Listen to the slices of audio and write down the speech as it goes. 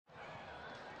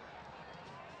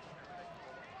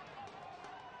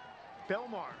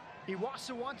Belmar.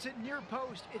 Iwasa wants it near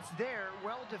post. It's there.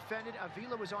 Well defended.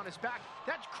 Avila was on his back.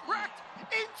 That's cracked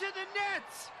into the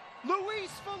nets.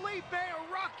 Luis Felipe,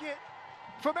 a rocket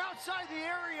from outside the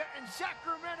area, and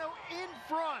Sacramento in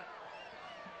front.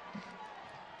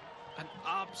 An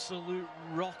absolute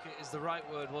rocket is the right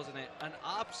word, wasn't it? An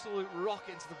absolute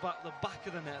rocket into the back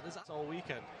of the net. That's all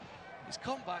weekend. He's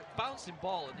come back, bouncing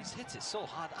ball, and he's hit it so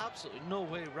hard. Absolutely no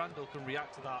way Randall can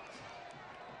react to that.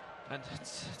 And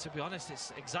to be honest,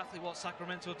 it's exactly what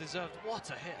Sacramento deserved. What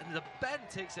a hit. And the bend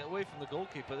takes it away from the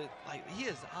goalkeeper. He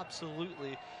has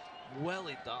absolutely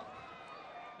wellied that.